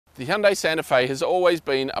The Hyundai Santa Fe has always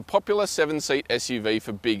been a popular 7-seat SUV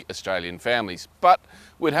for big Australian families, but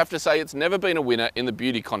we'd have to say it's never been a winner in the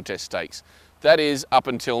beauty contest stakes. That is, up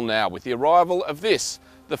until now, with the arrival of this,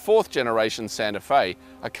 the 4th generation Santa Fe,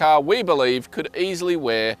 a car we believe could easily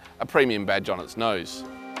wear a premium badge on its nose.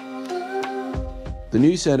 The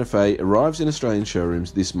new Santa Fe arrives in Australian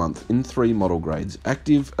showrooms this month in 3 model grades: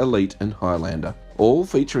 Active, Elite and Highlander, all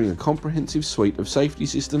featuring a comprehensive suite of safety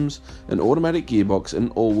systems, an automatic gearbox and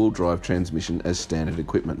all-wheel drive transmission as standard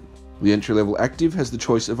equipment. The entry-level Active has the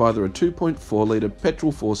choice of either a 2.4 litre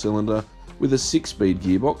petrol 4-cylinder with a 6-speed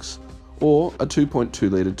gearbox or a 2.2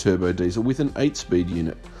 litre turbo diesel with an 8-speed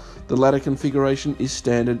unit. The latter configuration is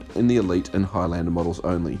standard in the Elite and Highlander models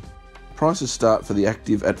only. Prices start for the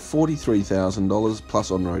Active at $43,000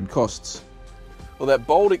 plus on-road costs. Well, that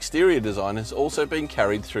bold exterior design has also been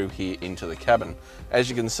carried through here into the cabin.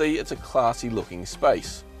 As you can see, it's a classy looking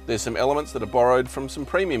space. There's some elements that are borrowed from some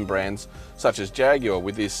premium brands such as Jaguar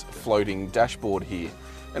with this floating dashboard here,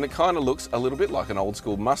 and it kind of looks a little bit like an old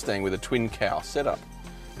school Mustang with a twin cow setup.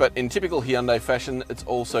 But in typical Hyundai fashion, it's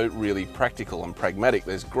also really practical and pragmatic.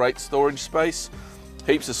 There's great storage space,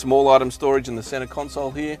 heaps of small item storage in the center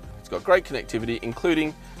console here. It's got great connectivity,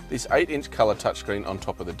 including this 8-inch colour touchscreen on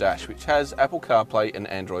top of the dash, which has Apple CarPlay and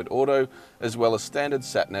Android Auto, as well as standard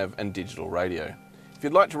sat-nav and digital radio. If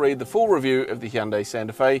you'd like to read the full review of the Hyundai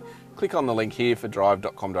Santa Fe, click on the link here for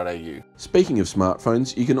Drive.com.au. Speaking of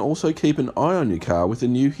smartphones, you can also keep an eye on your car with the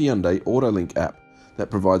new Hyundai AutoLink app that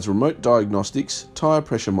provides remote diagnostics, tyre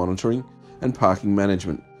pressure monitoring and parking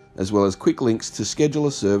management, as well as quick links to schedule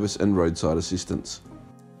a service and roadside assistance.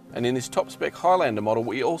 And in this top-spec Highlander model,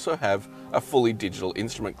 we also have a fully digital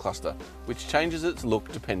instrument cluster, which changes its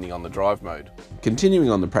look depending on the drive mode. Continuing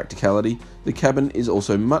on the practicality, the cabin is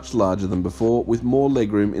also much larger than before, with more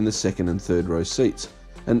legroom in the 2nd and 3rd row seats,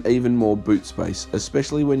 and even more boot space,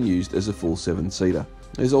 especially when used as a full 7-seater.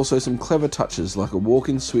 There's also some clever touches like a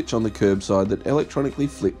walk-in switch on the curbside that electronically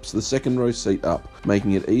flips the 2nd row seat up,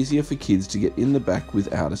 making it easier for kids to get in the back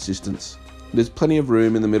without assistance. There's plenty of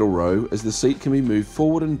room in the middle row as the seat can be moved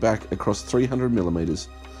forward and back across 300mm,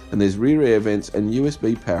 and there's rear air vents and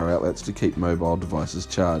USB power outlets to keep mobile devices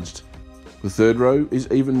charged. The 3rd row is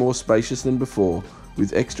even more spacious than before,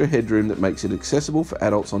 with extra headroom that makes it accessible for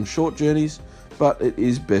adults on short journeys, but it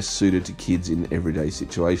is best suited to kids in everyday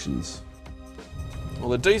situations. Well,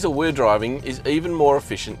 the diesel we're driving is even more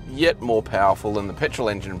efficient yet more powerful than the petrol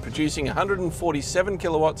engine, producing 147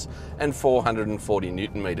 kilowatts and 440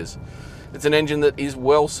 newton meters. It's an engine that is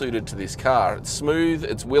well suited to this car. It's smooth,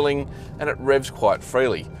 it's willing, and it revs quite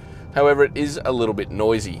freely. However, it is a little bit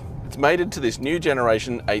noisy. It's mated to this new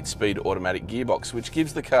generation 8-speed automatic gearbox, which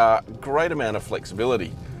gives the car a great amount of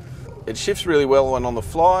flexibility. It shifts really well when on the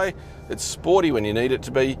fly, it's sporty when you need it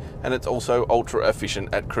to be, and it's also ultra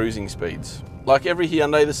efficient at cruising speeds. Like every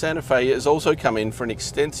Hyundai, the Santa Fe has also come in for an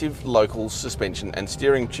extensive local suspension and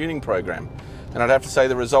steering tuning program. And I'd have to say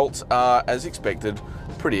the results are, as expected,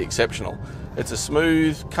 pretty exceptional. It's a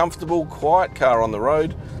smooth, comfortable, quiet car on the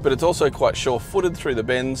road, but it's also quite sure-footed through the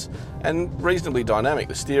bends and reasonably dynamic.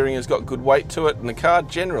 The steering has got good weight to it, and the car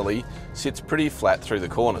generally sits pretty flat through the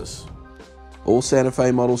corners. All Santa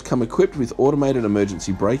Fe models come equipped with automated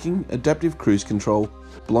emergency braking, adaptive cruise control,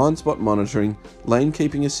 blind spot monitoring, lane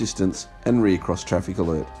keeping assistance and rear cross traffic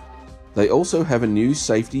alert. They also have a new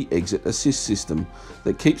safety exit assist system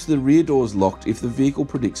that keeps the rear doors locked if the vehicle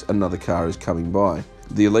predicts another car is coming by.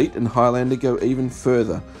 The Elite and Highlander go even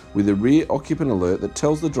further with a rear occupant alert that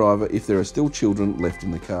tells the driver if there are still children left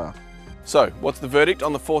in the car. So, what's the verdict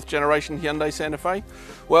on the 4th generation Hyundai Santa Fe?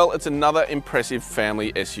 Well, it's another impressive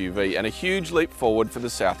family SUV and a huge leap forward for the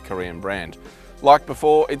South Korean brand. Like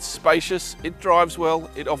before, it's spacious, it drives well,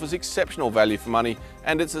 it offers exceptional value for money,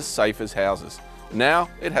 and it's as safe as houses. Now,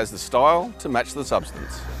 it has the style to match the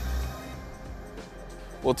substance.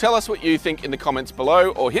 Well, tell us what you think in the comments below,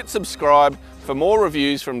 or hit subscribe for more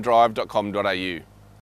reviews from Drive.com.au.